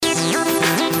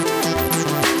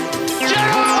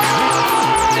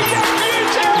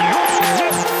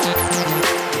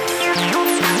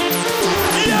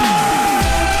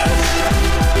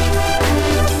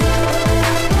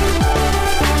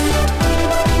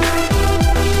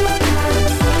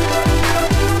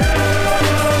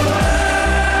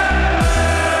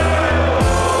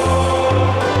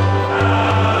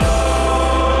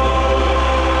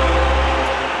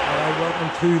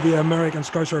American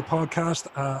Scouser podcast.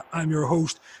 I'm your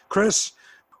host, Chris.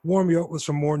 Warm you up with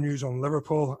some more news on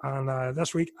Liverpool. And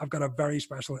this week, I've got a very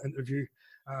special interview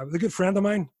with a good friend of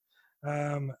mine.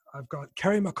 I've got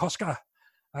Kerry McCusker.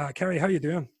 Kerry, how you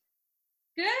doing?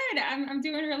 Good. I'm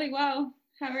doing really well.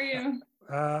 How are you?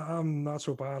 I'm not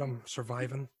so bad. I'm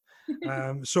surviving.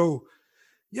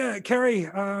 Kerry,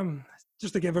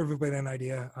 just to give everybody an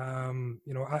idea,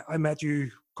 I met you a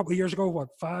couple of years ago,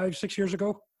 5, 6 years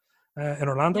ago in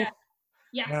Orlando. Yeah.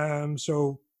 Yeah.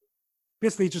 So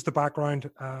basically just the background,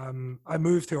 I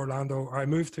moved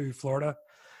to Florida,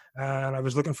 and I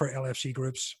was looking for LFC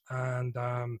groups, and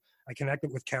I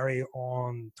connected with Kerry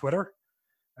on Twitter.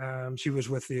 She was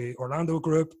with the Orlando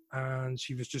group, and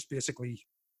she was just basically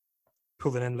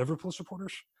pulling in Liverpool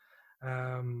supporters.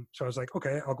 So I was like,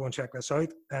 okay, I'll go and check this out.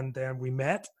 And then we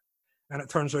met, and it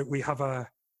turns out we have a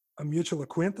mutual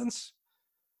acquaintance,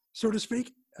 so to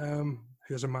speak, who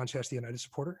is a Manchester United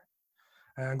supporter.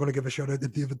 I'm going to give a shout out to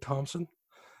David Thompson.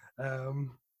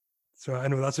 So I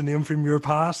know that's a name from your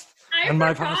past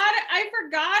my past. I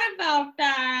forgot about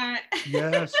that.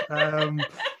 Yes.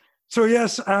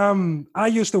 I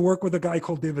used to work with a guy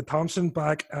called David Thompson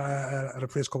back at a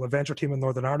place called Adventure Team in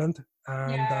Northern Ireland.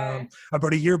 And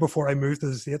about a year before I moved to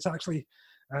the States, actually.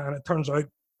 And it turns out,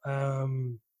 I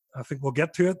think we'll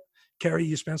get to it, Kerry,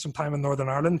 you spent some time in Northern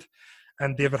Ireland,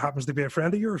 and David happens to be a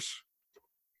friend of yours.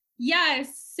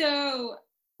 Yes. So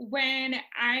when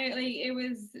I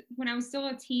was still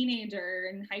a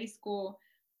teenager in high school,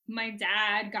 my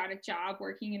dad got a job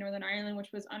working in Northern Ireland,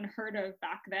 which was unheard of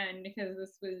back then because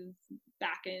this was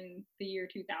back in the year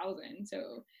 2000.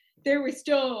 So there was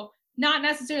still not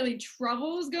necessarily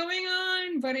troubles going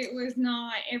on, but it was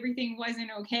not, everything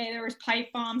wasn't okay. There was pipe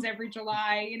bombs every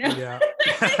July, you know? Yeah.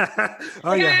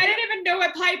 I didn't even know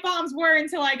what pipe bombs were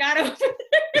until I got over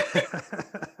there.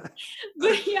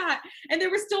 But yeah, and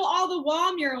there were still all the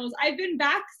wall murals. I've been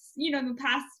back, the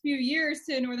past few years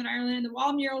to Northern Ireland, and the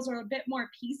wall murals are a bit more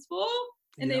peaceful,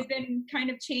 and they've been kind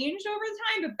of changed over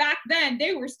time. But back then,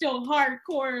 they were still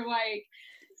hardcore, like,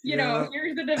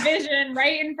 here's the division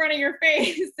right in front of your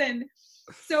face. And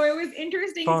so it was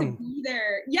interesting to be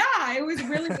there. Yeah, it was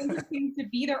really interesting to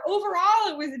be there. Overall,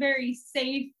 it was a very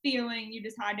safe feeling. You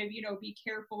just had to, be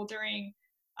careful during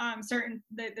the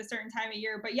certain time of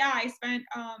year. But yeah, I spent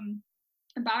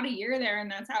about a year there, and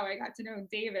that's how I got to know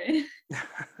David.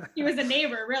 He was a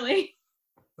neighbor, really.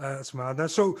 That's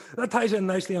mad. So that ties in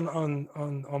nicely on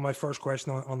my first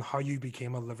question on how you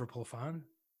became a Liverpool fan.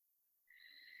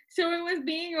 So it was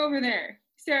being over there.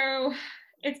 So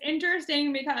it's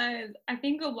interesting because I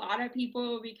think a lot of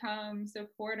people become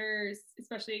supporters,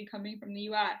 especially coming from the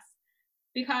US,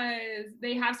 because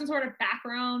they have some sort of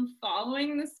background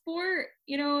following the sport.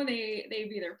 They've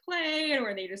either played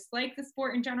or they just like the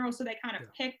sport in general. So they kind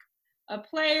of pick a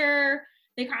player.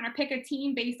 They kind of pick a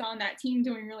team based on that team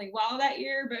doing really well that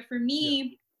year. But for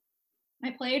me,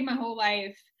 I played my whole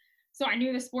life, so I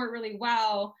knew the sport really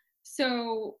well.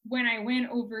 So when I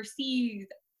went overseas,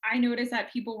 I noticed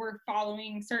that people were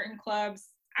following certain clubs.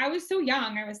 I was so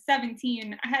young. I was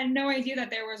 17. I had no idea that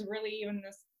there was really even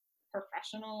this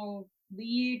professional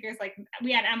league. It's like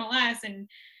we had MLS, and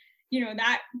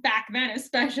that back then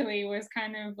especially was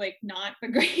kind of like not the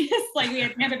greatest. Like we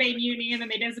had Tampa Bay Muni, and then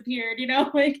they disappeared,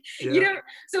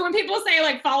 so when people say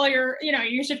like follow your,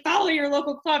 you should follow your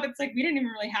local club, it's like we didn't even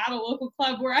really have a local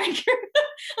club where I grew up.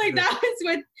 Like that was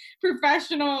what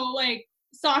professional like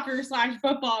soccer /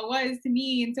 football was to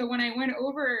me. And so when I went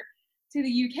over to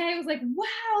the UK, I was like,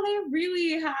 wow, they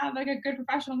really have like a good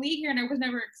professional league here, and I was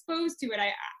never exposed to it.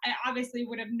 I obviously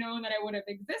would have known that I would have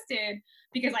existed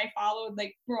because I followed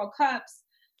like World Cups.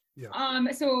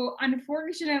 Yeah. So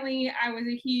unfortunately, I was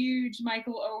a huge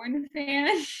Michael Owen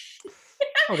fan.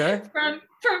 Okay. from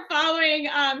following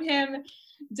him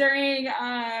during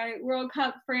World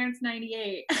Cup France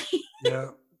 '98. Yeah,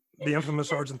 the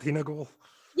infamous Argentina goal.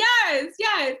 Yes.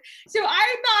 So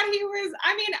I thought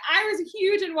I was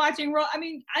huge in watching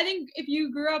I think if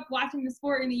you grew up watching the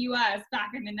sport in the US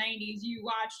back in the 90s, you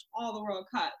watched all the World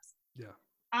Cups. Yeah.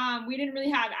 We didn't really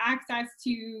have access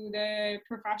to the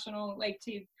professional, like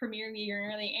to Premier League or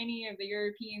really any of the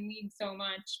European leagues so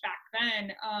much back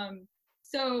then.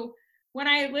 So when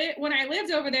I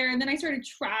lived over there, and then I started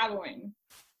traveling,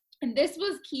 and this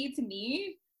was key to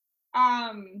me.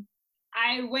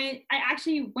 I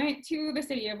actually went to the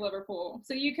city of Liverpool.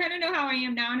 So you kind of know how I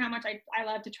am now and how much I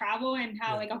love to travel, and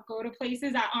how like I'll go to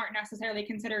places that aren't necessarily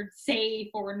considered safe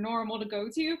or normal to go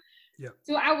to. Yeah.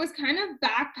 So I was kind of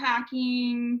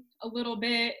backpacking a little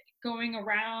bit, going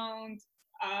around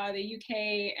the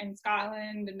UK and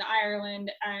Scotland and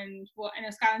Ireland, and I know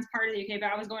Scotland's part of the UK,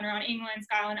 but I was going around England,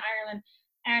 Scotland, Ireland,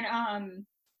 And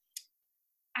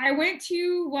I went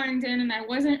to London, and I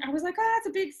was like, oh, it's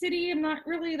a big city. I'm not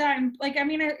really that, like, I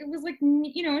mean, it was like,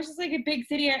 you know, it's just like a big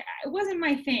city. It wasn't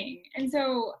my thing. And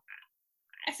so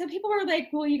people were like,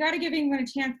 well, you got to give England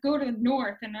a chance, go to the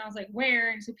north. And I was like,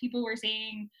 where? And so people were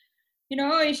saying, you know,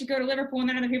 oh, you should go to Liverpool. And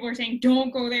then other people were saying,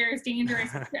 don't go there, it's dangerous.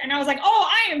 And I was like, oh,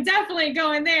 I am definitely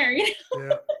going there. You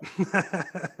know? Yeah.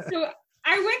 So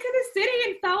I went to the city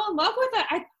and fell in love with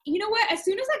it. You know what? As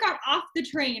soon as I got off the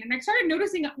train, and I started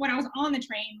noticing when I was on the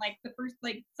train, like the first,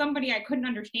 like somebody, I couldn't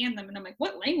understand them, and I'm like,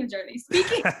 what language are they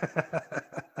speaking? I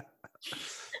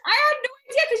had no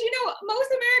idea, because you know, most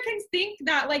Americans think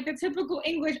that like the typical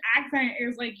English accent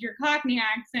is like your Cockney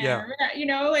accent, Yeah. or, you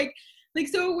know, like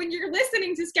so when you're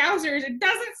listening to Scousers, it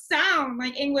doesn't sound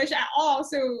like English at all.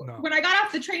 So No. when I got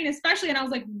off the train, especially, and I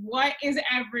was like, what is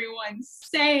everyone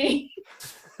saying?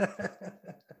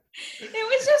 It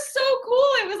was just so cool.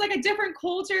 It was like a different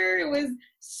culture. It was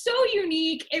so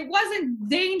unique. It wasn't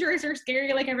dangerous or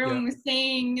scary like everyone was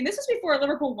saying. And this was before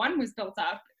Liverpool 1 was built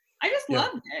up. I just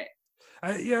loved it.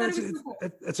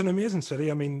 It's an amazing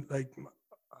city. I mean, like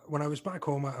when I was back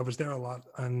home, I was there a lot,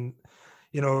 and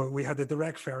you know, we had the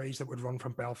direct ferries that would run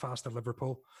from Belfast to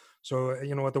Liverpool. So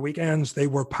you know, at the weekends they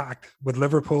were packed with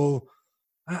Liverpool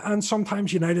and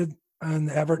sometimes United and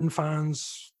Everton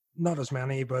fans. Not as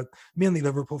many, but mainly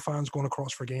Liverpool fans going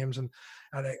across for games. And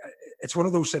it's one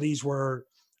of those cities where,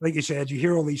 like you said, you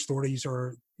hear all these stories,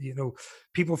 or, you know,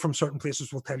 people from certain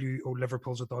places will tell you, oh,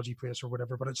 Liverpool's a dodgy place or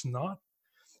whatever, but it's not.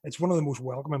 It's one of the most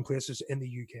welcoming places in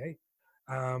the UK.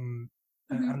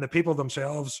 And the people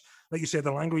themselves, like you said,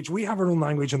 the language, we have our own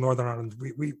language in Northern Ireland.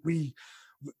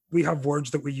 We have words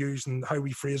that we use and how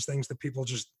we phrase things that people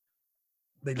just,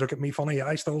 they look at me funny.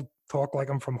 I still talk like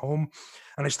I'm from home,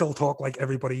 and I still talk like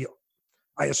everybody.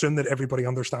 I assume that everybody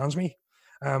understands me.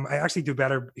 I actually do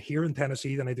better here in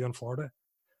Tennessee than I do in Florida,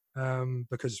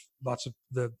 because lots of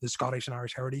the Scottish and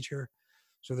Irish heritage here.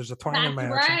 So there's a twang in my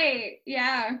accent. Right.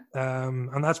 Yeah.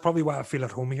 And that's probably why I feel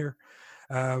at home here.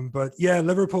 But yeah,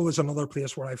 Liverpool is another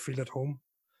place where I feel at home.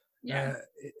 Yeah.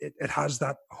 It has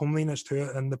that homeliness to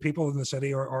it, and the people in the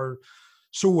city are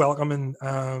so welcoming.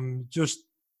 Just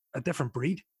a different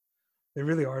breed. They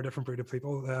really are a different breed of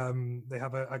people. They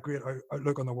have a great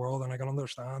outlook on the world, and I can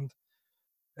understand.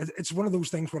 It's one of those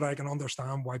things where I can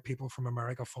understand why people from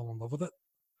America fall in love with it,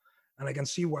 and I can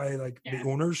see why the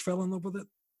owners fell in love with it,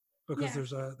 because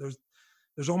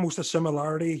there's almost a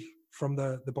similarity from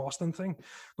the Boston thing.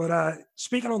 But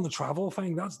speaking on the travel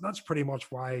thing, that's pretty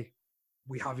much why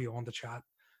we have you on the chat.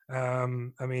 I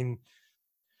mean,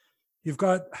 you've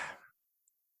got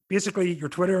basically your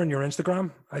Twitter and your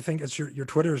Instagram. I think it's your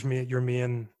Twitter is your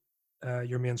main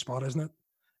spot, isn't it?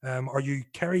 Are you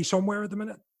Kerry somewhere at the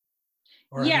minute?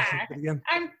 Or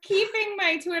I'm keeping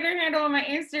my Twitter handle and my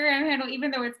Instagram handle,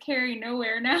 even though it's Kerry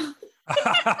nowhere now.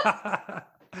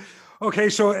 Okay,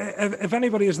 so if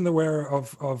anybody isn't aware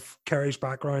of Kerry's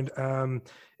background,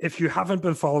 if you haven't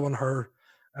been following her,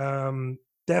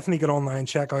 definitely get online,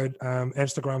 check out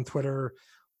Instagram, Twitter.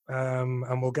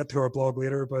 And we'll get to her blog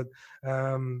later, but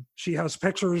she has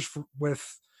pictures with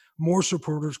more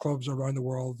supporters clubs around the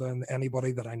world than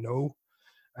anybody that I know.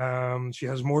 She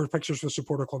has more pictures with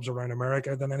supporter clubs around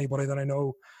America than anybody that I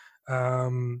know.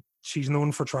 She's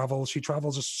known for travel. She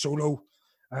travels a solo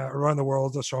around the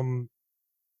world to some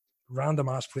random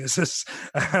ass places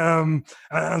and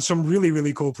some really,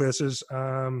 really cool places.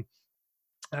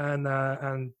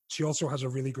 And she also has a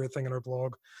really great thing in her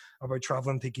blog about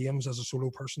traveling to games as a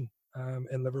solo person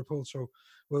in Liverpool. So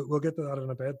we'll get to that in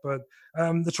a bit. But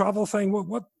the travel thing,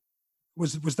 what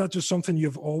was that just something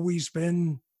you've always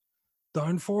been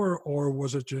down for, or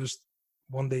was it just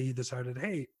one day you decided,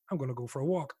 hey, I'm going to go for a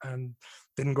walk, and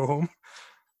didn't go home?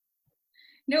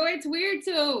 No, it's weird.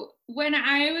 So when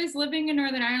I was living in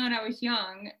Northern Ireland, I was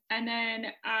young, and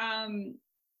then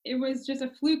it was just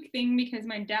a fluke thing because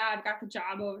my dad got the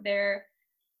job over there.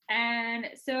 And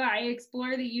so I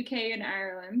explored the UK and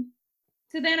Ireland.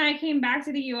 So then I came back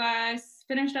to the US,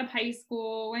 finished up high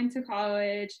school, went to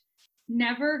college,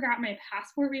 never got my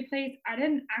passport replaced. I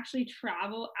didn't actually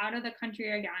travel out of the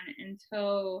country again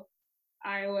until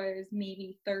I was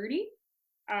maybe 30.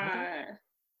 Okay.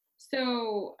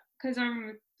 So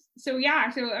I'm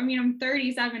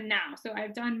 37 now. So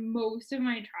I've done most of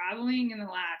my traveling in the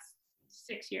last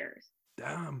 6 years.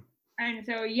 Damn. And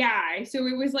so, so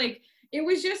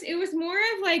it was more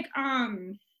of like,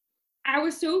 I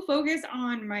was so focused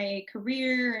on my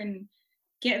career and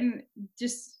getting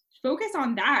just focused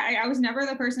on that. I was never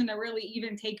the person to really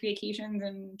even take vacations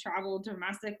and travel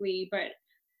domestically, but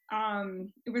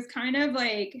it was kind of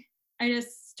like I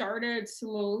just started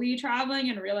slowly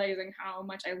traveling and realizing how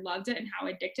much I loved it and how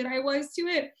addicted I was to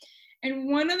it.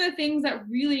 And one of the things that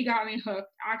really got me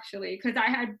hooked, actually, because I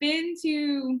had been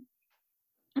to,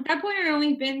 at that point, I'd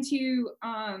only been to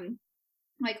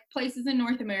like places in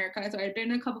North America. So I'd been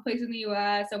to a couple places in the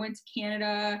US. I went to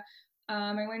Canada.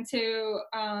 I went to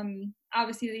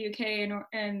obviously the UK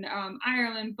and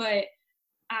Ireland, but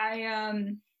I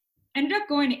ended up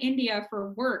going to India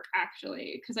for work,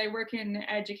 actually, because I work in the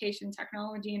education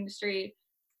technology industry,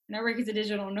 and I work as a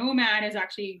digital nomad. Is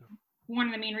actually one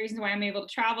of the main reasons why I'm able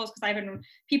to travel, is because I've been,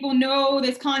 people know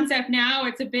this concept now.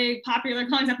 It's a big popular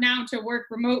concept now to work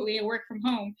remotely and work from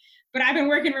home. But I've been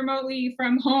working remotely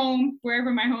from home,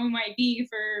 wherever my home might be,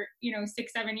 for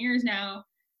 6-7 years now.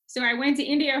 So I went to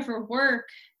India for work,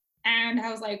 and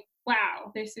I was like,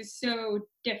 wow, this is so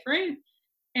different.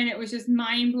 And it was just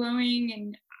mind blowing.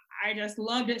 And I just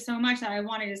loved it so much that I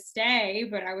wanted to stay,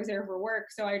 but I was there for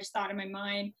work. So I just thought in my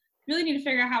mind, really need to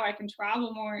figure out how I can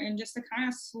travel more. And just to kind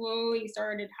of slowly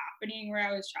started happening where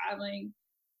I was traveling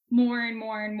more and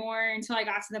more and more until I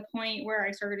got to the point where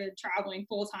I started traveling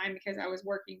full time because I was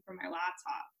working from my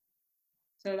laptop.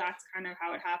 So that's kind of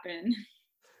how it happened.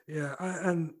 Yeah,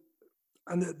 and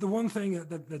the one thing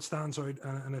that stands out,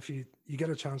 and if you get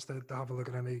a chance to have a look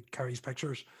at any Kerry's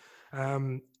pictures,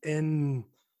 in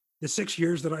the 6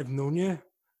 years that I've known you,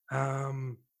 I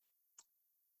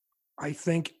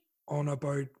think on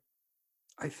about,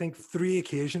 I think 3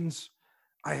 occasions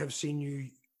I have seen you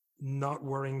not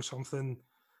wearing something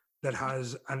that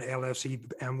has an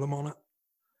LFC emblem on it.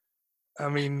 I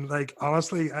mean, like,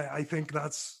 honestly, I think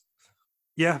that's,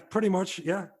 yeah, pretty much,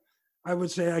 yeah. I would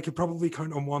say I could probably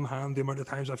count on one hand the amount of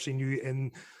times I've seen you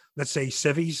in, let's say,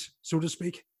 civvies, so to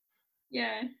speak.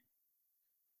 Yeah.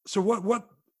 So what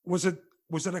was it?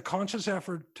 Was it a conscious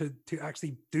effort to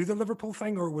actually do the Liverpool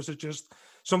thing, or was it just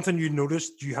something you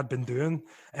noticed you had been doing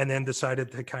and then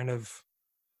decided to kind of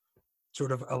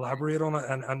sort of elaborate on it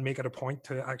and make it a point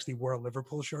to actually wear a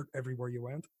Liverpool shirt everywhere you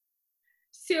went?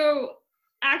 So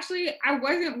actually, I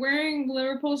wasn't wearing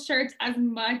Liverpool shirts as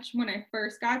much when I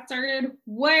first got started.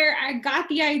 Where I got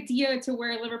the idea to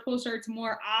wear Liverpool shirts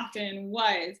more often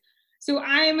was, so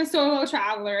I am a solo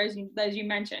traveler, as you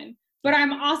mentioned, but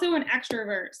I'm also an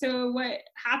extrovert. So what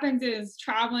happens is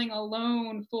traveling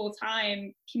alone full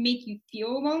time can make you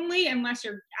feel lonely unless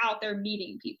you're out there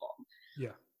meeting people.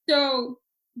 Yeah. So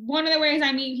one of the ways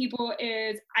I meet people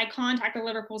is I contact a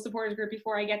Liverpool supporters group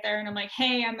before I get there, and I'm like,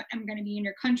 hey, I'm going to be in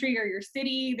your country or your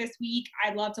city this week.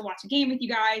 I'd love to watch a game with you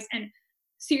guys. And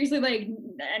seriously, like,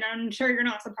 and I'm sure you're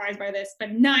not surprised by this, but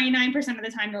 99% of the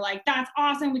time they're like, that's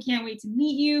awesome. We can't wait to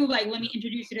meet you. Like, let me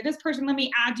introduce you to this person. Let me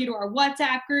add you to our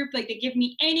WhatsApp group. Like, they give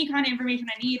me any kind of information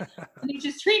I need. And they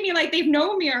just treat me like they've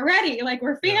known me already. Like,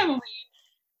 we're family.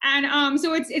 Yeah. And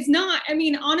so it's not, I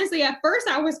mean, honestly, at first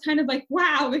I was kind of like,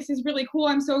 wow, this is really cool.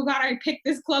 I'm so glad I picked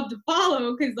this club to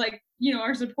follow because, like,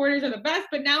 our supporters are the best.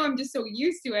 But now I'm just so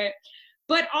used to it.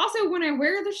 But also when I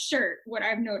wear the shirt, what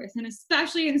I've noticed, and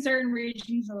especially in certain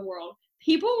regions of the world,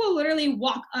 people will literally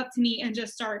walk up to me and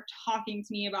just start talking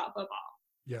to me about football.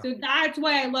 Yeah. So that's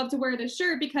why I love to wear this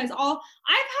shirt, because I've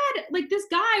had, like, this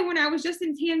guy when I was just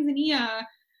in Tanzania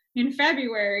in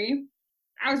February.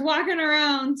 I was walking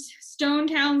around Stone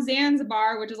Town,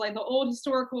 Zanzibar, which is like the old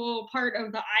historical part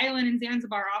of the island in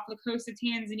Zanzibar off the coast of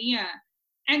Tanzania.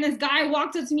 And this guy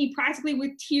walked up to me practically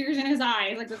with tears in his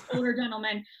eyes, like this older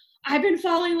gentleman. I've been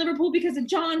following Liverpool because of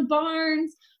John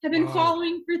Barnes. I've been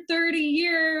following for 30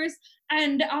 years.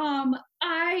 And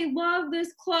I love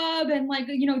this club. And, like,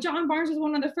 John Barnes was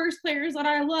one of the first players that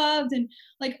I loved. And,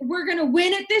 like, we're going to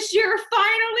win it this year,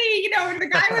 finally. And the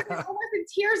guy was almost in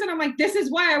tears. And I'm like, this is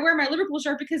why I wear my Liverpool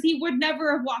shirt, because he would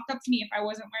never have walked up to me if I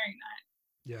wasn't wearing that.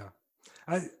 Yeah.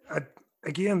 I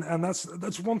again, and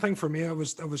that's one thing for me. I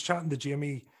was chatting to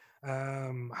Jamie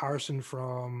Harrison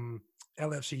from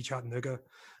LFC Chattanooga,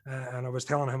 and I was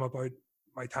telling him about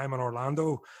my time in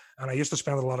Orlando, and I used to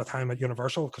spend a lot of time at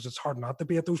Universal because it's hard not to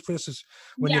be at those places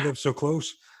when you live so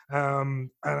close. And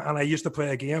I used to play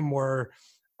a game where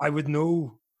I would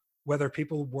know whether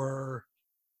people were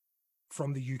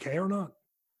from the UK or not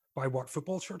by what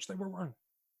football shirts they were wearing,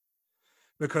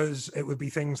 because it would be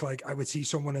things like I would see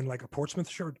someone in like a Portsmouth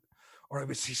shirt, or I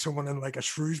would see someone in like a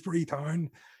Shrewsbury Town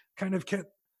kind of kit,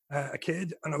 a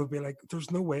kid, and I would be like,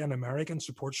 there's no way an American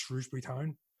supports Shrewsbury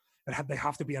Town. They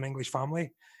have to be an English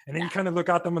family. And then you kind of look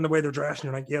at them and the way they're dressed,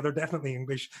 and you're like, yeah, they're definitely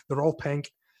English. They're all pink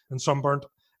and sunburnt.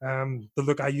 The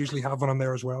look I usually have when I'm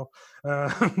there as well.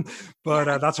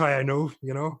 But that's how I know,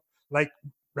 like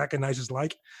recognizes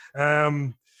like.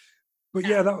 But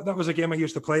yeah, that was a game I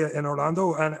used to play in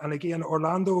Orlando. And again,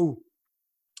 Orlando,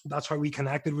 that's how we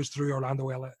connected, was through Orlando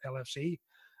LFC.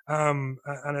 And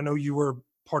I know you were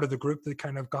part of the group that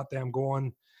kind of got them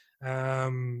going.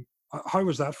 How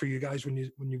was that for you guys when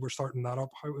you were starting that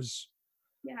up? How was?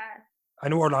 Yeah. I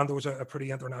know Orlando was a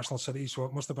pretty international city, so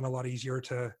it must have been a lot easier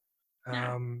to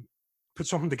Yeah. put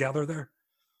something together there.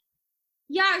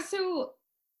 Yeah, so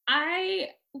I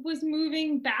was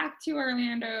moving back to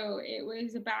Orlando. It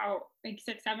was about like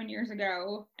 6, 7 years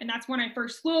ago. And that's when I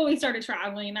first slowly started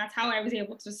traveling. That's how I was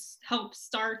able to help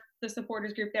start the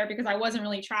supporters group there, because I wasn't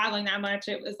really traveling that much.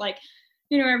 It was like,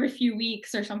 every few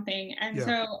weeks or something. And Yeah.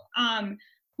 so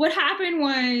what happened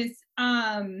was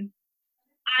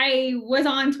I was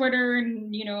on Twitter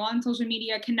and, on social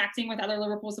media connecting with other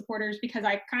Liverpool supporters, because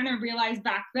I kind of realized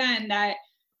back then that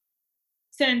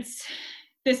since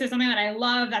this is something that I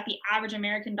love that the average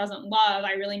American doesn't love,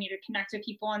 I really need to connect with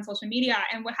people on social media.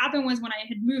 And what happened was, when I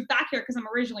had moved back here, because I'm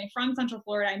originally from Central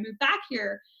Florida, I moved back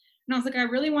here and I was like, I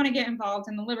really want to get involved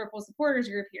in the Liverpool supporters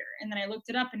group here. And then I looked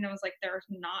it up and I was like, there's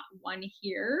not one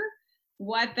here.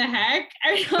 What the heck?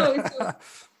 I know.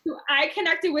 So I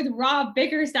connected with Rob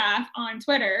Bickerstaff on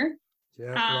Twitter.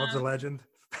 Yeah, Rob's a legend.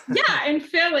 Yeah, in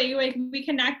Philly, like, we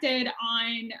connected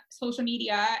on social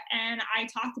media and I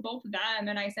talked to both of them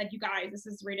and I said, you guys, this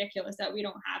is ridiculous that we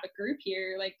don't have a group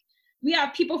here. Like, we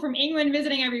have people from England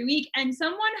visiting every week. And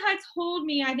someone had told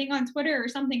me, I think on Twitter or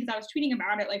something, because I was tweeting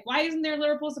about it, like, why isn't there a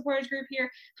Liverpool supporters group here?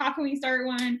 How can we start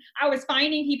one? I was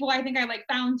finding people. I think I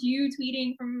found you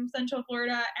tweeting from Central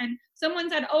Florida, and someone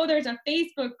said, oh, there's a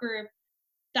Facebook group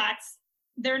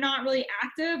they're not really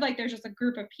active. Like, there's just a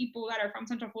group of people that are from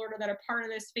Central Florida that are part of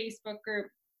this Facebook group.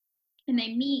 And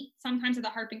they meet sometimes at the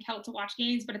Harp and Celt to watch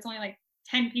games, but it's only like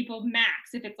 10 people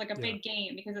max if it's like a big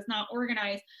game, because it's not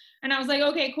organized. And I was like,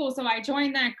 okay, cool. So I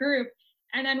joined that group.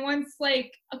 And then once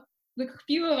the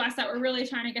few of us that were really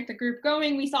trying to get the group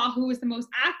going, we saw who was the most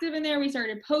active in there. We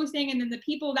started posting. And then the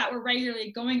people that were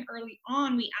regularly going early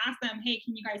on, we asked them, hey,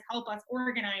 can you guys help us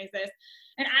organize this?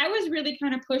 And I was really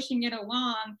kind of pushing it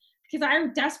along, because I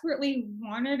desperately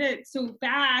wanted it so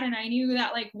bad. And I knew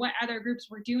that what other groups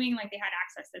were doing, they had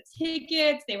access to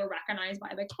tickets, they were recognized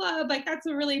by the club. That's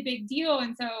a really big deal.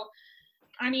 And so,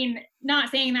 I mean, not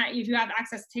saying that if you have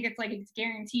access to tickets, it's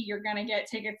guaranteed you're going to get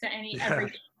tickets to every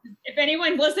game. If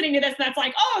anyone's listening to this, that's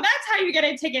like, oh, that's how you get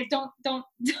a ticket. Don't. No.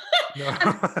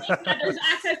 That there's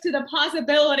access to the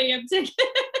possibility of tickets.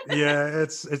 Yeah,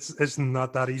 it's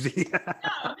not that easy.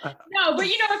 No, but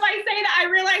if I say that, I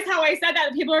realize how I said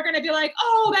that, people are going to be like,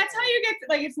 oh, that's how you get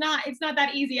it's not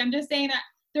that easy. I'm just saying that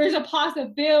there's a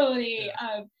possibility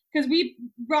of, because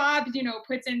Rob,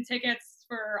 puts in tickets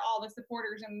for all the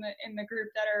supporters in the group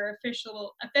that are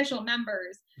official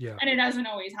members. Yeah. And it doesn't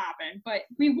always happen, but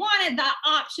we wanted that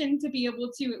option to be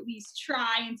able to at least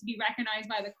try and to be recognized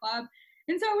by the club.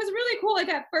 And so it was really cool.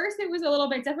 At first it was a little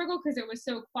bit difficult because it was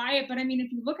so quiet, but I mean,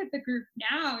 if you look at the group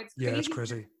now, it's crazy. Yeah, it's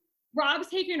crazy. Rob's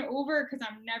taken over because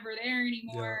I'm never there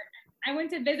anymore. Yeah. I went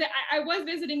to visit, I was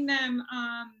visiting them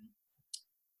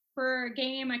for a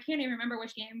game. I can't even remember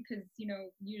which game because,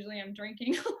 usually I'm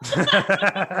drinking.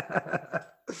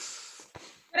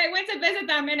 But I went to visit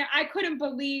them and I couldn't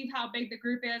believe how big the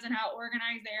group is and how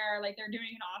organized they are. They're doing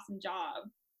an awesome job.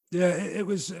 Yeah, it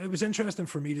was interesting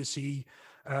for me to see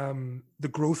the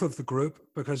growth of the group,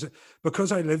 because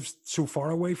I lived so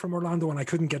far away from Orlando and I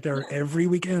couldn't get there every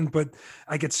weekend, but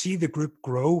I could see the group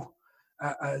grow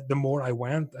the more I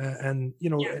went, and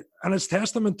and it's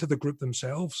testament to the group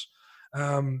themselves.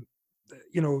 When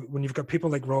you've got people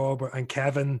like Rob and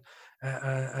Kevin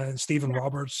and Stephen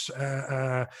Roberts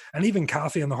and even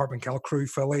Kathy and the Harp and Celt crew,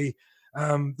 Philly,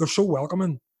 they're so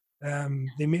welcoming.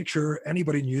 They make sure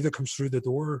anybody new that comes through the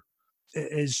door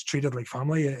is treated like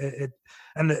family.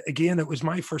 And again, it was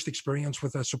my first experience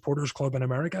with a supporters club in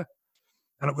America,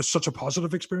 and it was such a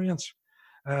positive experience.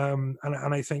 And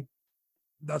I think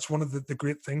that's one of the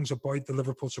great things about the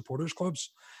Liverpool supporters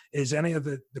clubs, is any of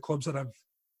the clubs that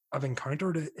I've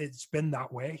encountered, it's been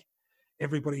that way.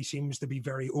 Everybody seems to be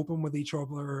very open with each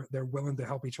other. They're willing to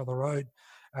help each other out.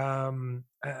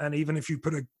 And even if you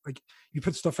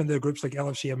put stuff into groups like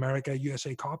LFC America,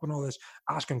 USA Cup and all this,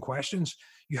 asking questions,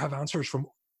 you have answers from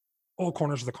all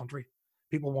corners of the country.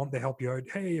 People want to help you out.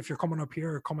 Hey, if you're coming up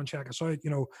here, come and check us out.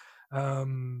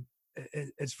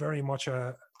 It's very much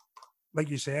like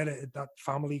you said, that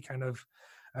family kind of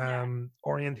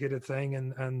orientated thing.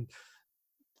 And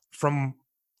from,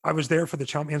 I was there for the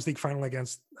Champions League final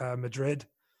against Madrid,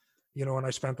 and I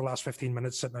spent the last 15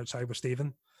 minutes sitting outside with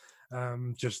Stephen,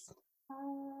 just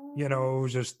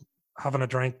having a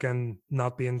drink and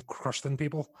not being crushed in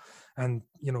people and,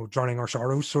 drowning our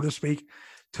sorrows, so to speak,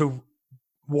 to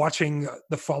watching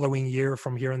the following year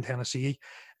from here in Tennessee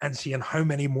and seeing how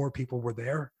many more people were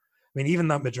there. I mean, even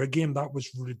that Madrid game, that was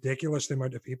ridiculous, the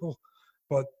amount of people.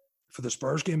 But for the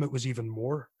Spurs game, it was even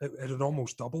more. It had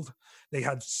almost doubled. They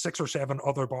had 6 or 7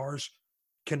 other bars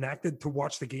connected to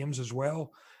watch the games as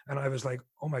well. And I was like,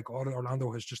 oh my God,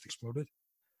 Orlando has just exploded.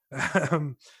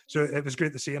 So it was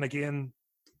great to see. And again,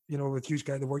 you know, with you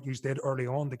guys, the work you did early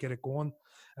on to get it going,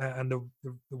 and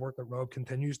the work that Rob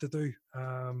continues to do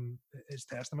is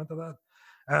testament to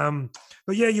that.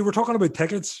 But yeah, you were talking about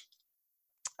tickets,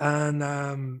 and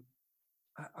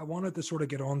I wanted to sort of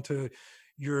get on to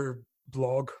your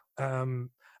blog.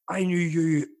 I knew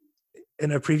you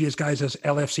in a previous guise as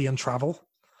LFC and Travel.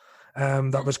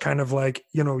 That was kind of like,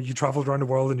 you know, you traveled around the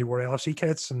world and you wore LFC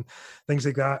kits and things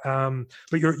like that.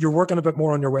 But you're working a bit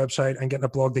more on your website and getting a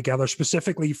blog together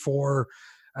specifically for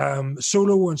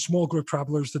solo and small group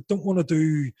travelers that don't want to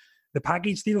do the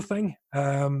package deal thing.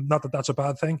 Not that that's a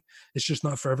bad thing. It's just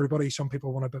not for everybody. Some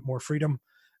people want a bit more freedom.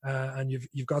 And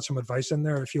you've got some advice in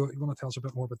there if you want to tell us a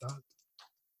bit more about that.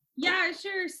 Yeah,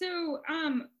 sure. So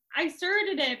I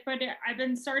started it, but I've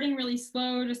been starting really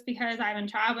slow just because I've been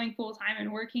traveling full time and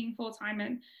working full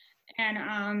time,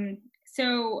 and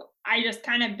so I just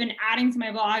kind of been adding to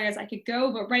my blog as I could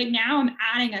go. But right now I'm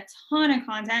adding a ton of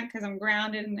content because I'm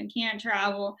grounded and I can't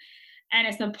travel. And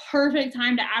it's the perfect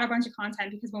time to add a bunch of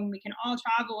content because when we can all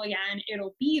travel again,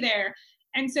 it'll be there.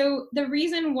 And so the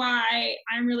reason why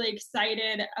I'm really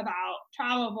excited about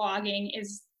travel blogging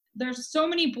is there's so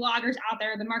many bloggers out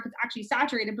there, the market's actually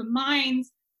saturated, but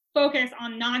mine's focus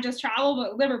on not just travel,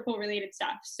 but Liverpool related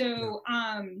stuff. So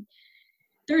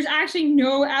there's actually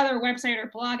no other website or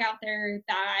blog out there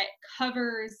that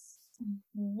covers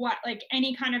what, like,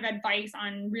 any kind of advice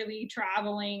on really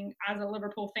traveling as a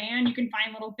Liverpool fan. You can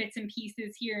find little bits and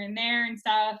pieces here and there and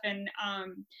stuff. And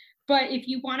but if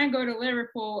you want to go to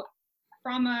Liverpool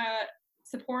from a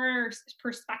supporter's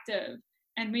perspective,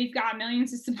 and we've got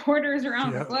millions of supporters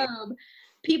around the globe,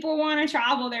 people want to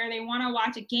travel there, they want to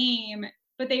watch a game,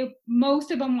 but most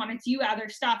of them want to do other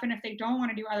stuff. And if they don't want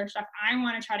to do other stuff, I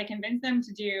want to try to convince them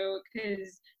to do,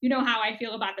 because you know how I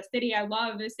feel about the city. I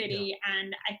love the city,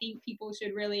 and I think people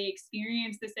should really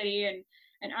experience the city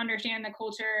and understand the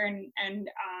culture, and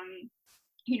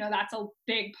you know, that's a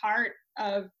big part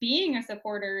of being a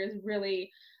supporter, is really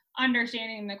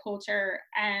understanding the culture.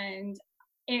 And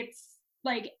it's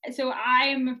like, so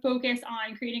I'm focused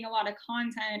on creating a lot of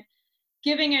content,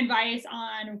 giving advice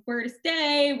on where to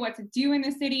stay, what to do in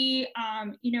the city,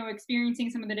 you know,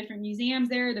 experiencing some of the different museums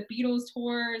there, the Beatles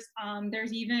tours.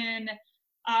 There's even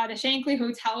the Shankly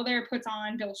Hotel there puts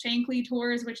on Bill Shankly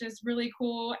tours, which is really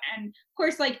cool. And of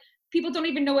course, like, people don't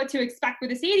even know what to expect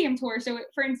with a stadium tour. So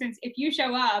for instance, if you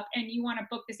show up and you want to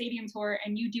book the stadium tour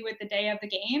and you do it the day of the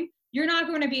game, you're not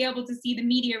going to be able to see the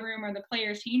media room or the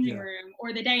players changing room,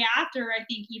 or the day after, I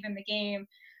think, even the game,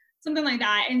 something like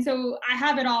that. And so I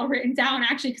have it all written down,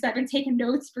 actually, because I've been taking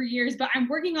notes for years, but I'm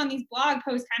working on these blog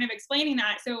posts kind of explaining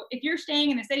that. So if you're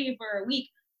staying in the city for a week,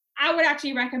 I would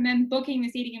actually recommend booking the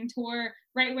stadium tour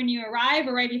right when you arrive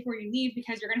or right before you leave,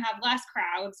 because you're going to have less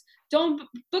crowds. Don't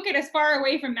book it as far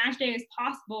away from match day as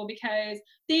possible, because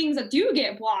things do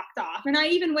get blocked off. And I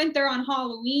even went there on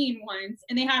Halloween once,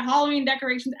 and they had Halloween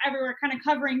decorations everywhere, kind of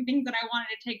covering things that I wanted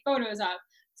to take photos of.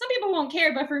 Some people won't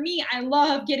care, but for me, I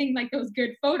love getting like those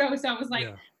good photos. So I was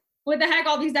like, what the heck,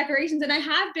 all these decorations? And I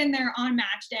have been there on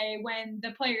match day when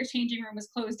the players' changing room was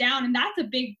closed down, and that's a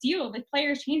big deal. The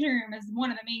players' changing room is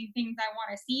one of the main things I want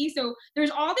to see. So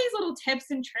there's all these little tips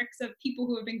and tricks of people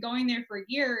who have been going there for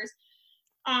years.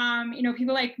 You know,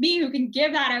 people like me who can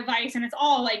give that advice, and it's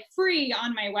all like free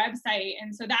on my website.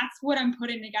 And so that's what I'm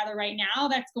putting together right now.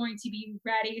 That's going to be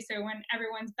ready. So when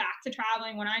everyone's back to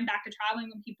traveling, when I'm back to traveling,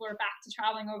 when people are back to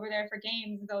traveling over there for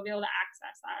games, they'll be able to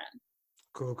access that.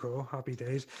 Cool. Happy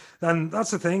days. And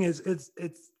that's the thing, is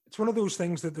it's one of those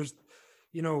things that there's,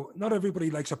 you know, not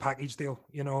everybody likes a package deal,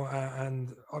 you know,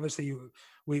 and obviously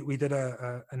we did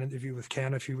an interview with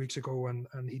Ken a few weeks ago, and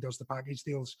he does the package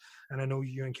deals, and I know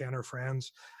you and Ken are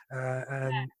friends,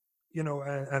 and you know,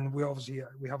 and we obviously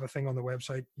we have a thing on the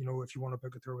website, you know, if you want to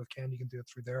book a tour with Ken, you can do it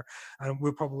through there, and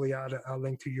we'll probably add a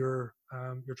link to your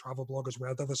travel blog as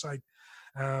well to the site,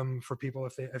 for people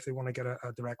if they want to get a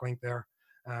direct link there.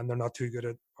 And they're not too good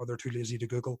at, or they're too lazy to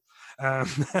Google.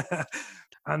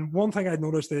 And one thing I'd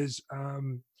noticed is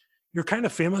you're kind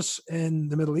of famous in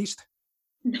the Middle East.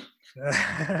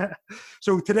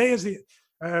 So today is the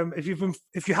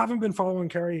if you haven't been following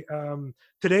Kerry,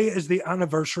 today is the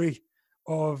anniversary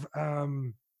of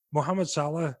Mohammed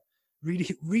Salah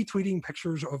retweeting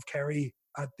pictures of Kerry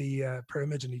at the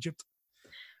pyramids in Egypt.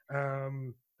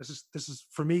 This is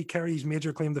for me Kerry's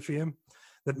major claim to fame,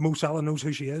 that Mo Salah knows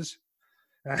who she is.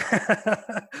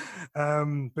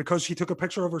 because she took a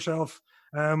picture of herself.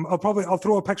 I'll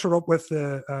throw a picture up with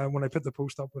the when I put the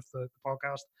post up with the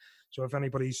podcast. So if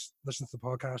anybody's listening to the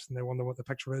podcast and they wonder what the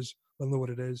picture is, they'll know what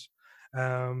it is.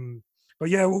 But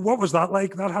yeah, what was that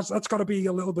like? That's got to be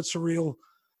a little bit surreal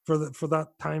for that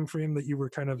time frame that you were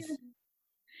kind of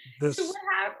this. So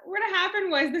what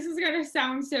happened was, this is gonna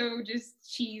sound so just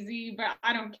cheesy, but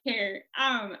I don't care.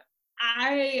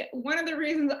 One of the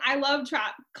reasons I love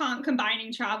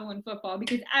combining travel and football,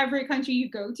 because every country you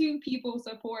go to, people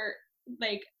support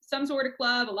like some sort of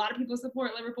club. A lot of people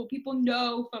support Liverpool. People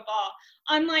know football,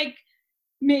 unlike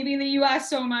maybe in the US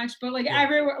so much, but like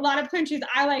everywhere, a lot of countries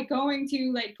I like going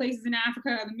to, like places in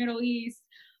Africa, the Middle East,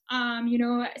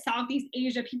 Southeast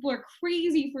Asia, people are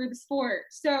crazy for the sport.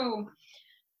 So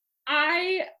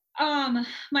my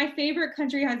favorite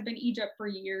country has been Egypt for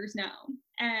years now,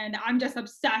 and I'm just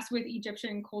obsessed with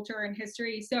Egyptian culture and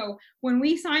history. So when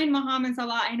we signed Mohamed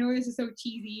Salah, I know this is so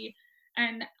cheesy,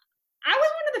 and I was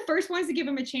one of the first ones to give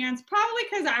him a chance, probably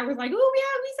because I was like, oh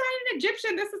yeah, we signed an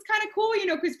Egyptian. This is kind of cool,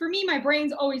 because for me, my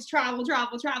brain's always travel. So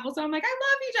I'm like, I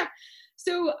love Egypt.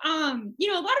 So, a lot of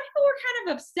people were kind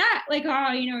of upset, like,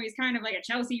 oh, he's kind of like a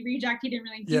Chelsea reject. He didn't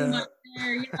really do much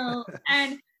there,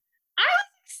 and I was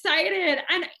excited.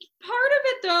 And part of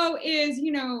it though is,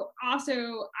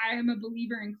 also I am a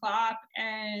believer in Klopp.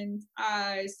 And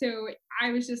so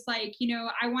I was just like,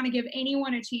 I want to give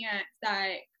anyone a chance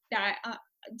that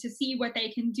to see what they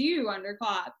can do under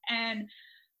Klopp. And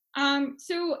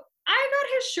so I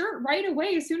got his shirt right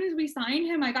away. As soon as we signed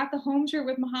him, I got the home shirt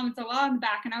with Mohamed Salah on the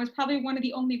back. And I was probably one of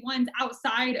the only ones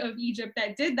outside of Egypt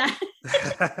that did that.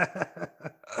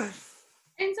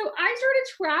 And so I started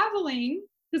traveling,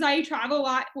 because I travel a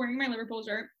lot wearing my Liverpool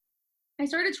shirt. I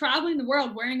started traveling the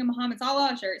world wearing a Mohamed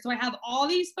Salah shirt. So I have all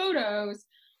these photos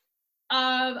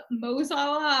of Mo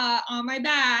Salah on my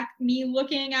back, me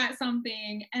looking at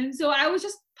something. And so I was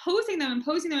just posting them.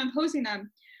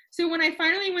 So when I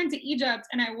finally went to Egypt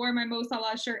and I wore my Mo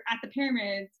Salah shirt at the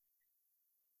pyramids,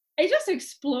 it just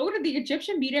exploded. The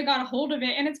Egyptian media got a hold of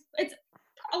it. And it's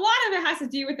a lot of it has to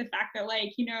do with the fact that,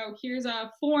 like, here's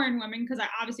a foreign woman, because I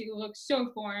obviously look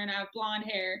so foreign. I have blonde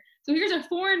hair. So here's a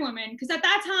foreign woman, because at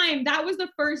that time, that was the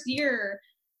first year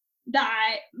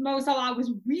that Mo Salah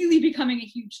was really becoming a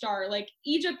huge star. Like,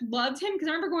 Egypt loved him, because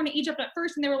I remember going to Egypt at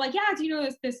first and they were like, yeah, do you know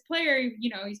this player,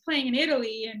 he's playing in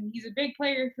Italy and he's a big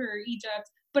player for Egypt.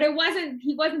 But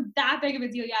he wasn't that big of a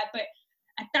deal yet. But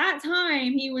at that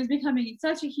time, he was becoming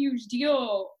such a huge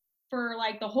deal for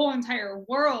like the whole entire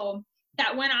world,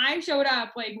 that when I showed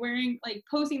up, like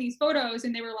posting these photos,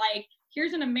 and they were like,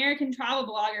 here's an American travel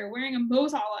blogger wearing a Mo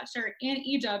Salah shirt in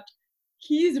Egypt.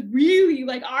 He's really,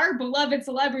 like, our beloved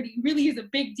celebrity really is a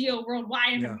big deal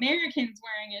worldwide, and Americans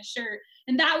wearing his shirt.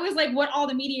 And that was like what all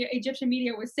the Egyptian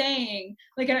media was saying.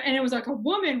 Like, and it was like a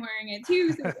woman wearing it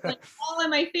too. So it was, like, all of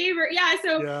my favorite.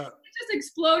 So it just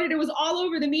exploded. It was all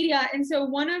over the media. And so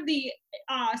one of the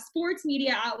sports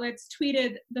media outlets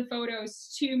tweeted the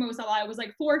photos to Mo Salah. It was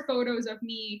like 4 photos of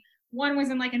me. One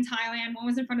was in Thailand, one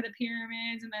was in front of the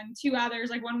pyramids, and then 2 others,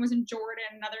 like one was in Jordan,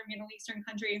 another Middle Eastern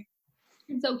country.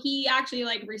 And so he actually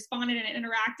responded and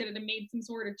interacted and made some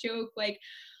sort of joke, like,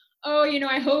 oh,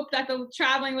 I hope that the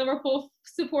traveling Liverpool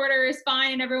supporter is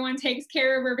fine and everyone takes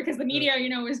care of her, because the media,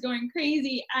 was going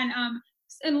crazy. And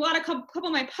in a couple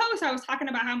of my posts, I was talking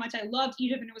about how much I loved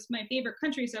Egypt and it was my favorite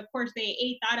country. So of course they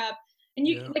ate that up. And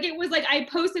it was like I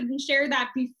posted and shared that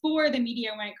before the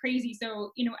media went crazy.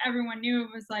 So, everyone knew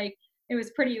it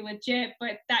was pretty legit.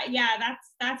 But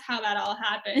that's how that all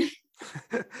happened.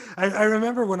 I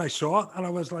remember when I saw it, and I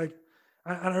was like,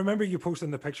 and I remember you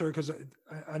posting the picture, because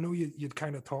I know you'd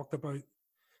kind of talked about,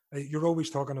 you're always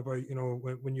talking about,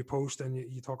 when you post and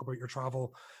you talk about your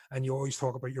travel, and you always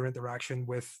talk about your interaction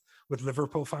with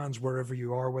Liverpool fans wherever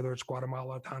you are, whether it's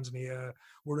Guatemala, Tanzania,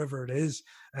 wherever it is.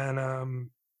 And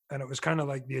it was kind of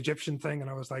like the Egyptian thing. And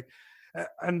I was like,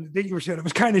 and then you were saying it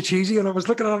was kind of cheesy, and I was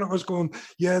looking at it, I was going,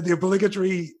 yeah, the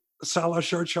obligatory Salah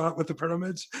shirt shot with the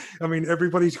pyramids. I mean,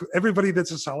 everybody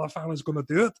that's a Salah fan is going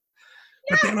to do it.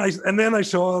 Yeah. But then I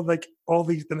saw like all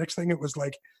these. The next thing, it was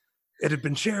like it had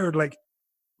been shared like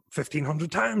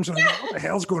 1,500 times. And I thought, what the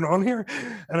hell's going on here?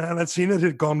 And I'd seen it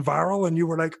had gone viral, and you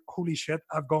were like, holy shit,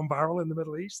 I've gone viral in the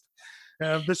Middle East.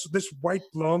 This white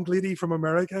blonde lady from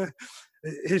America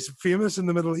is famous in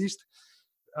the Middle East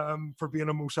for being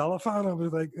a Mo Salah fan. I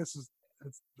was like,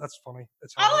 that's funny.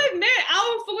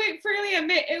 I'll freely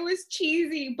admit it was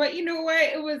cheesy, but you know what?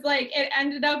 It was like, it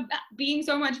ended up being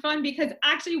so much fun, because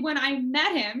actually when I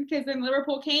met him, because then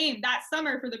Liverpool came that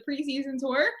summer for the preseason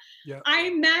tour,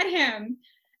 I met him.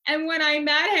 And when I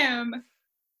met him,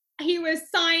 he was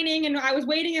signing and I was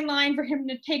waiting in line for him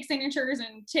to take signatures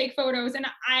and take photos. And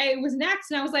I was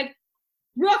next and I was like,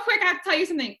 real quick, I have to tell you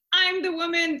something. I'm the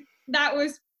woman that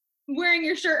was wearing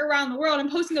your shirt around the world and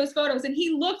posting those photos. And he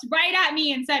looked right at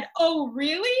me and said, oh,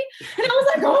 really? And I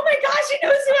was like, oh my gosh, he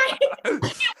knows who I am.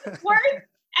 It was worth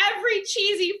every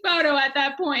cheesy photo at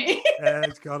that point.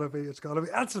 It's gotta be.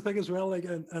 That's the thing as well. Like,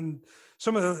 and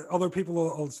some of the other people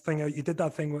will think you did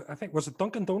that thing with, I think, was it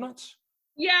Dunkin' Donuts?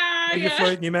 Yeah. You flew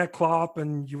out and you met Klopp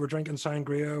and you were drinking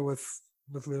sangria with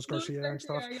Luis Garcia and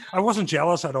stuff. Yeah. I wasn't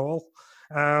jealous at all.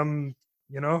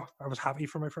 You know, I was happy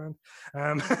for my friend.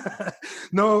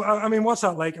 No, I mean, what's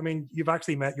that like? I mean, you've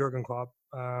actually met Jurgen Klopp.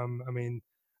 I mean,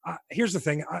 here's the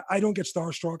thing. I don't get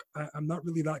starstruck. I'm not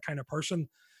really that kind of person.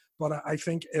 But I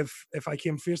think if I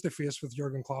came face to face with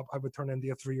Jurgen Klopp, I would turn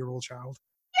into a 3-year-old child.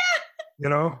 Yeah. You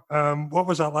know, what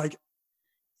was that like?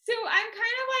 So I'm kind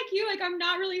of like you. Like, I'm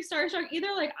not really starstruck either.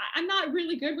 Like, I'm not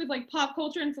really good with like pop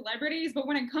culture and celebrities. But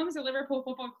when it comes to Liverpool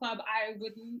Football Club, I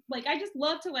would like. I just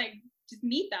love to like just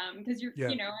meet them because you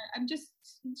know, I'm just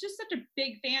such a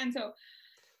big fan. So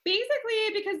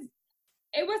basically, because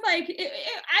it was like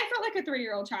I felt like a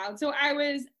 3-year-old child. So I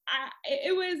was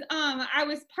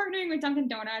partnering with Dunkin'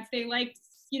 Donuts. They liked,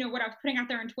 you know, what I was putting out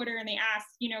there on Twitter, and they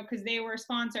asked, you know, because they were a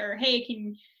sponsor, hey,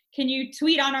 can you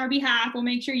tweet on our behalf? We'll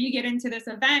make sure you get into this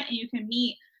event and you can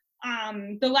meet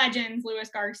the legends, Luis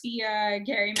Garcia,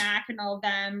 Gary Mack, and all of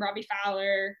them, Robbie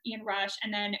Fowler, Ian Rush,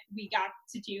 and then we got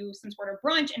to do some sort of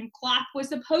brunch. And Klopp was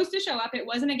supposed to show up. It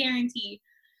wasn't a guarantee.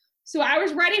 So I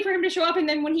was ready for him to show up, and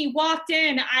then when he walked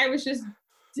in, I was just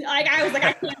like, I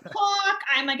can't talk.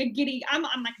 I'm like a giddy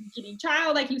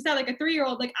child, like you said, like a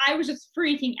 3-year-old. Like I was just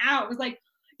freaking out. It was like,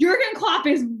 Jurgen Klopp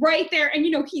is right there, and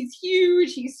you know, he's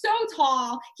huge, he's so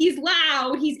tall, he's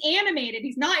loud, he's animated,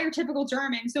 he's not your typical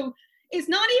German. So it's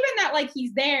not even that like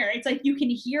he's there. It's like you can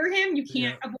hear him, you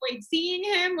can't avoid seeing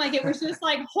him. Like it was just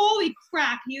like, holy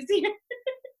crap, he's here.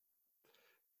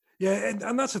 Yeah,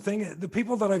 and that's the thing. The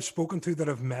people that I've spoken to that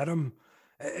have met him,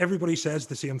 everybody says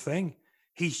the same thing.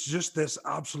 He's just this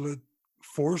absolute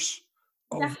force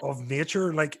of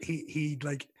nature. Like he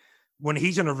like when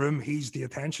he's in a room, he's the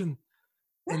attention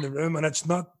in the room, and it's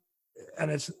not an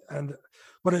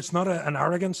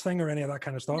arrogance thing or any of that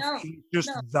kind of stuff. No, he's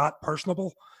just that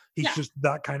personable. He's just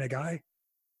that kind of guy.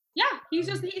 Yeah, he's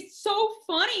so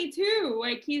funny too.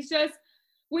 Like he's just,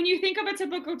 when you think of a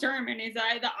typical German, is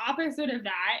the opposite of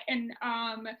that. And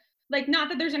like, not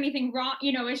that there's anything wrong,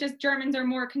 you know, it's just Germans are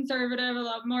more conservative, a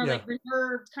lot more like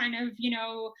reserved kind of, you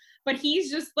know, but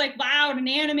he's just like loud and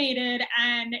animated,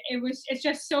 and it's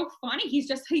just so funny. He's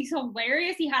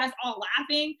hilarious. He had us all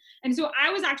laughing. And so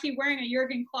I was actually wearing a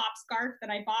Jurgen Klopp scarf that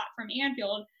I bought from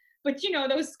Anfield. But you know,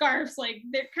 those scarves, like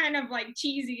they're kind of like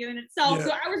cheesy in itself. Yeah.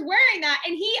 So I was wearing that,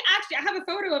 and I have a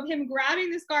photo of him grabbing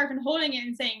the scarf and holding it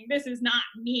and saying, "This is not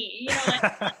me," you know,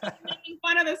 like making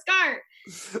fun of the scarf.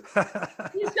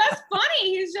 He's just funny.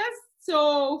 He's just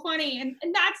so funny, and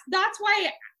that's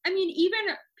why. I mean,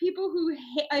 even people who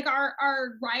hate, like our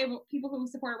rival, people who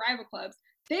support rival clubs,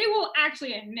 they will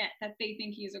actually admit that they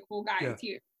think he's a cool guy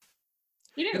too.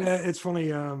 You know, it's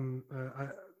funny.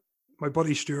 My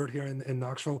buddy Stuart here in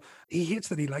Knoxville, he hates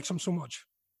that he likes him so much,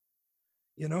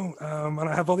 you know. And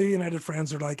I have other United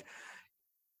friends that are like,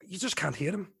 you just can't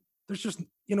hate him. There's just,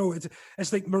 you know,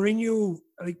 it's like Mourinho.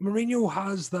 Like Mourinho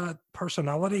has that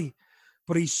personality,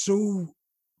 but he's so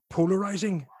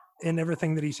polarizing in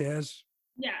everything that he says.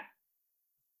 Yeah.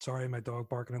 Sorry, my dog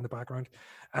barking in the background.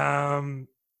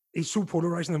 He's so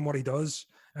polarizing in what he does,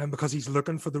 and because he's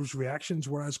looking for those reactions,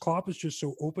 whereas Klopp is just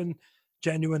so open,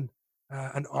 genuine.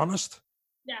 And honest.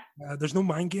 Yeah. There's no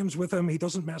mind games with him. He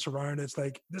doesn't mess around. It's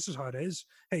like, this is how it is.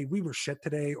 Hey, we were shit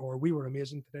today, or we were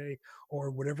amazing today, or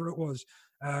whatever it was.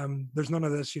 There's none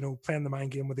of this, you know, playing the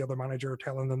mind game with the other manager,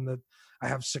 telling them that I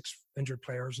have 6 injured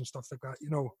players and stuff like that. You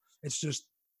know, it's just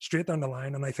straight down the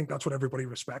line. And I think that's what everybody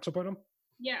respects about him.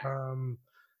 Yeah.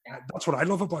 That's what I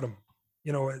love about him.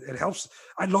 You know, it helps.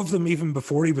 I loved him even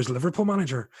before he was Liverpool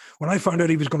manager. When I found out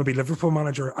he was going to be Liverpool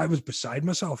manager, I was beside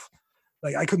myself.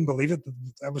 Like, I couldn't believe it.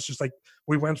 I was just like,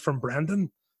 we went from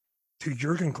Brendan to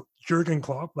Jurgen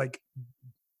Klopp, like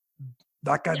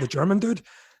that guy, the German dude,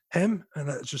 him. And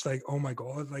it's just like, oh my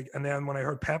God. Like, and then when I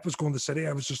heard Pep was going to City,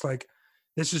 I was just like,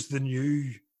 this is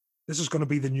going to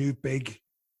be the new big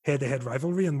head-to-head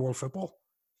rivalry in world football.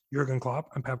 Jurgen Klopp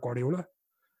and Pep Guardiola.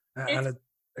 And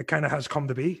it kind of has come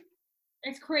to be.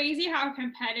 It's crazy how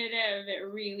competitive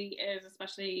it really is,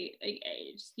 especially like,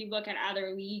 you look at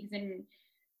other leagues, and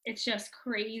it's just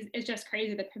crazy. It's just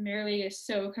crazy. The Premier League is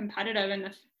so competitive, and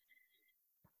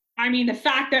the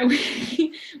fact that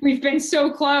we've been so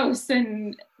close,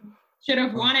 and should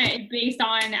have Oh, won it based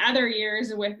on other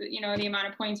years with, you know, the amount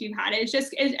of points we've had. It's just,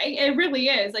 it really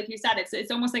is, like you said,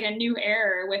 it's almost like a new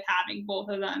era with having both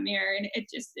of them here. And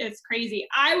it's crazy.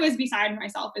 I was beside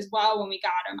myself as well when we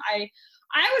got them. I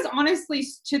was honestly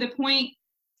to the point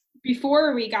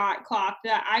before we got Klopp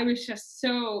that I was just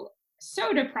so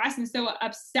depressed and so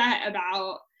upset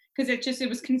about, because it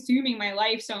was consuming my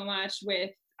life so much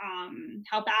with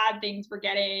how bad things were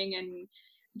getting, and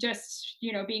just,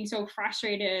 you know, being so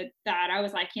frustrated that I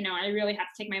was like, you know, I really have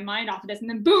to take my mind off of this. And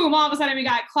then boom, all of a sudden we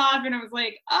got Klopp, and I was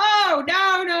like, oh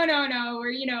no,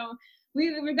 we're, you know,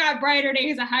 we've got brighter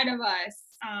days ahead of us.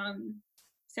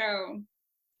 So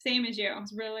same as you, I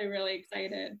was really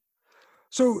excited.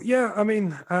 so yeah, I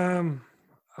mean,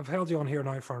 I've held you on here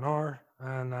now for an hour,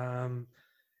 and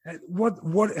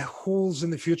what holds in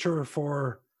the future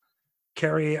for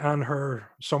Kerry and her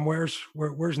somewheres?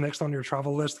 Where's next on your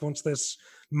travel list once this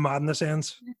madness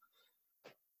ends?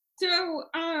 So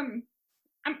I'm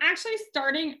actually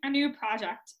starting a new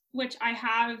project, which I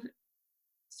have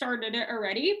started it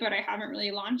already, but I haven't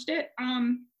really launched it.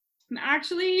 I'm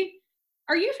actually,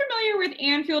 are you familiar with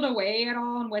Anfield Away at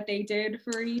all and what they did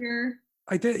for a year?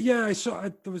 I did, yeah. I saw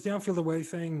there was the Anfield away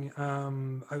thing.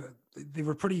 They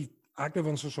were pretty active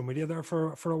on social media there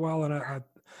for a while, and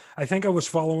I think I was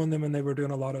following them, and they were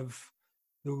doing a lot of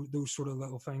those sort of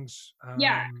little things.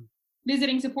 Yeah,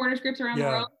 visiting supporters groups around the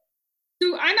Yeah, world.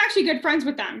 So I'm actually good friends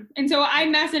with them. And so I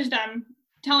messaged them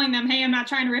telling them, hey, I'm not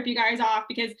trying to rip you guys off,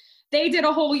 because they did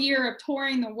a whole year of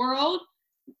touring the world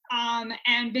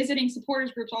and visiting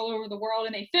supporters groups all over the world,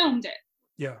 and they filmed it.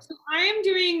 yeah, So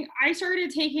I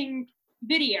started taking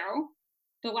video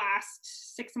the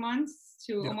last 6 months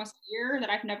to yeah. almost a year that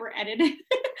I've never edited.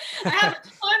 I have a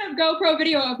ton of GoPro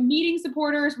video of meeting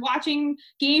supporters, watching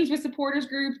games with supporters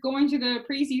groups, going to the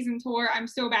preseason tour. I'm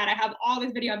so bad. I have all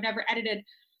this video I've never edited.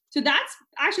 So that's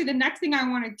actually the next thing I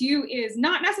want to do, is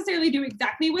not necessarily do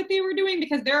exactly what they were doing,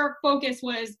 because their focus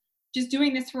was just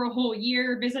doing this for a whole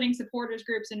year, visiting supporters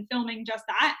groups and filming just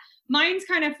that. Mine's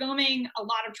kind of filming a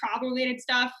lot of travel related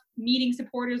stuff, meeting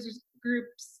supporters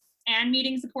groups and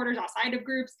meeting supporters outside of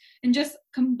groups, and just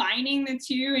combining the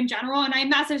two in general. And I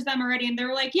messaged them already, and they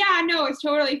were like, yeah, no, it's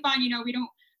totally fine. You know, we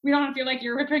don't feel like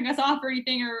you're ripping us off or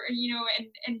anything, or, you know,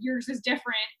 and yours is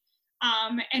different.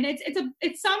 And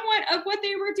it's somewhat of what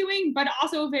they were doing, but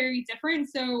also very different.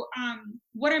 So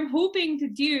what I'm hoping to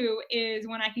do is,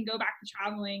 when I can go back to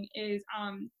traveling, is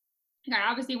I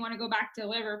obviously want to go back to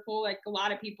Liverpool, like a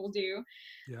lot of people do.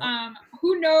 Yeah.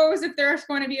 Who knows if there's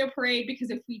going to be a parade, because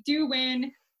if we do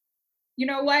win, you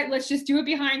know what, let's just do it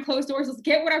behind closed doors. Let's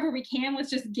get whatever we can. Let's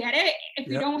just get it. If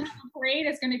we Yep. don't have a parade,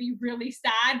 it's going to be really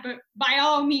sad, but by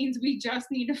all means, we just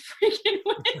need to freaking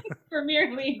win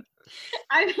Premier League.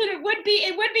 I mean, it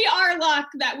would be our luck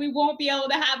that we won't be able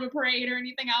to have a parade or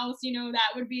anything else. You know,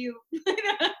 that would be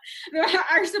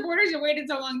our supporters have waited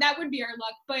so long. That would be our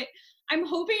luck. But I'm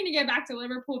hoping to get back to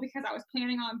Liverpool, because I was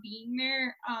planning on being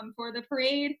there for the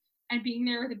parade and being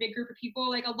there with a big group of people.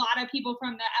 Like a lot of people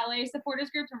from the LA supporters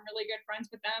groups, I'm really good friends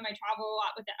with them. I travel a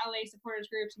lot with the LA supporters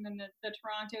groups, and then the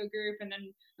Toronto group, and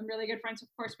then I'm really good friends, of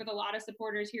course, with a lot of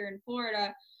supporters here in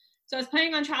Florida. So I was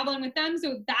planning on traveling with them.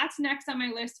 So that's next on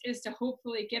my list, is to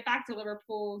hopefully get back to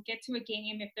Liverpool, get to a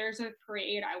game. If there's a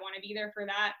parade, I want to be there for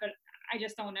that. But I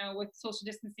just don't know, with social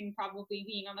distancing probably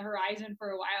being on the horizon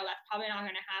for a while, that's probably not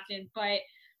going to happen. But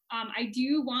I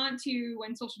do want to,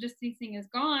 when social distancing is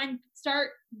gone, start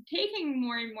taking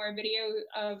more and more video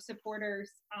of supporters.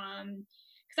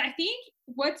 Because I think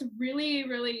what's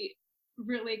really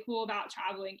cool about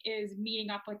traveling is meeting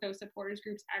up with those supporters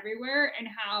groups everywhere, and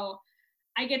how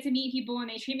I get to meet people and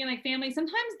they treat me like family.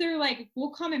 Sometimes they're like,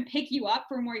 we'll come and pick you up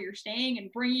from where you're staying and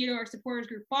bring you to our supporters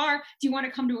group bar. Do you want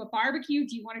to come to a barbecue?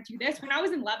 Do you want to do this? When I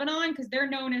was in Lebanon, because they're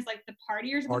known as like the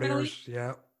partiers of the Middle East.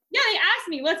 Yeah. Yeah, they asked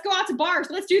me, let's go out to bars,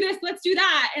 let's do this, let's do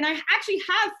that. And I actually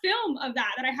have film of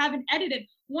that I haven't edited.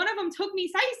 One of them took me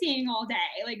sightseeing all day.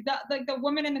 Like the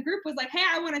woman in the group was like, hey,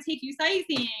 I want to take you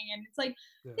sightseeing. And it's like,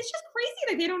 Yeah. it's just crazy.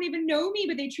 Like, they don't even know me,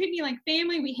 but they treat me like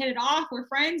family. We hit it off. We're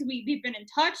friends. We've been in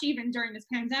touch even during this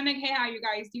pandemic. Hey, how you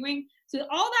guys doing? So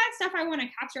all that stuff I want to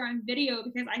capture on video,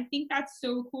 because I think that's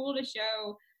so cool to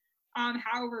show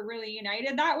how we're really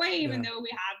united that way, even though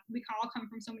we all come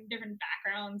from so many different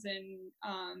backgrounds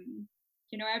and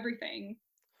you know, everything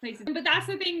places. But that's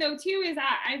the thing though too, is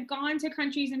that I've gone to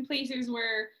countries and places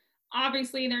where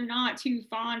obviously they're not too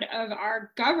fond of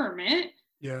our government.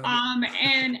 Yeah.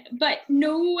 But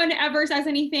no one ever says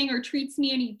anything or treats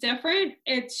me any different.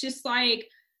 It's just like,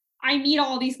 I meet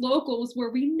all these locals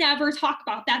where we never talk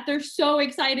about that. They're so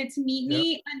excited to meet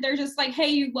me. Yep. And they're just like, hey,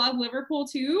 you love Liverpool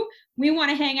too? We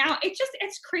want to hang out.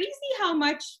 It's crazy how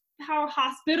much how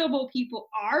hospitable people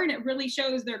are, and it really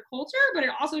shows their culture, but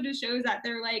it also just shows that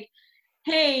they're like,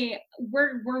 hey,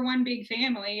 we're one big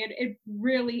family. It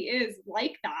really is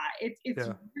like that. It's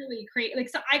Yeah. really crazy. Like,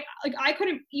 so I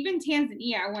couldn't, even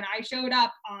Tanzania, when I showed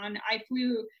up I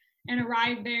flew and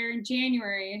arrived there in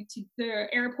January to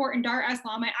the airport in Dar es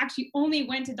Salaam. I actually only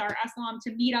went to Dar es Salaam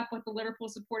to meet up with the Liverpool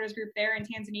supporters group there in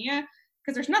Tanzania,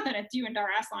 because there's nothing to do in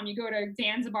Dar es Salaam. You go to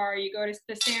Zanzibar, you go to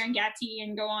the Serengeti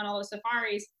and go on all the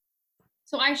safaris.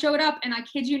 So I showed up, and I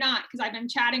kid you not, because I've been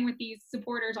chatting with these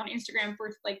supporters on Instagram for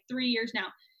like 3 years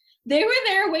now. They were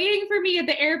there waiting for me at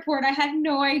the airport. I had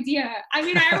no idea. I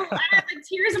mean, I had like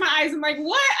tears in my eyes. I'm like,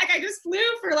 what? Like, I just flew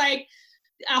for like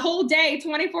a whole day,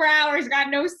 24 hours,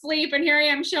 got no sleep, and here I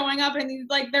am showing up, and these,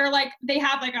 like, they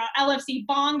have like a LFC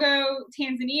Bongo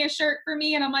Tanzania shirt for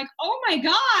me, and I'm like, oh my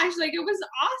gosh, like, it was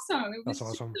awesome. It was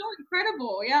That's awesome. so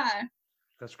incredible. Yeah.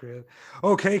 That's great.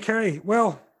 Okay, Kerry.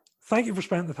 Well, thank you for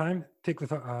spending the time. Take the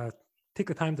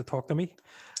time to talk to me.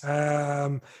 If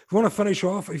you want to finish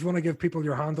off, if you want to give people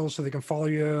your handles so they can follow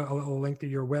you, a little link to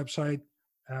your website,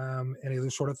 any of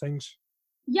those sort of things.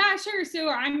 Yeah, sure. So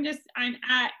I'm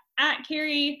at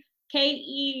Kerry,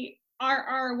 Kerry,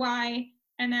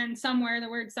 and then somewhere, the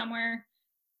word somewhere.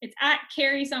 It's at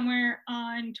Kerry somewhere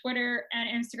on Twitter and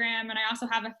Instagram. And I also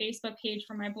have a Facebook page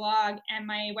for my blog. And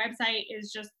my website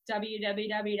is just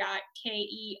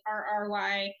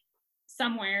www.kerrysomewhere,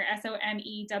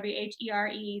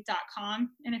 SOMEWHERE.com.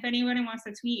 And if anybody wants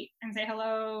to tweet and say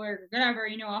hello or whatever,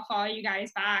 I'll follow you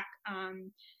guys back. I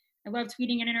love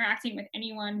tweeting and interacting with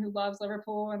anyone who loves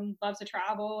Liverpool and loves to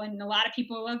travel. And a lot of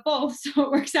people love both. So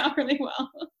it works out really well.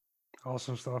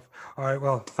 Awesome stuff. All right.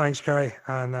 Well, thanks, Kerry.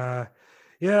 And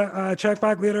check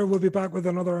back later. We'll be back with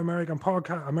another American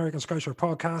Scouser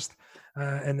podcast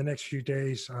in the next few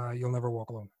days. You'll never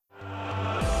walk alone.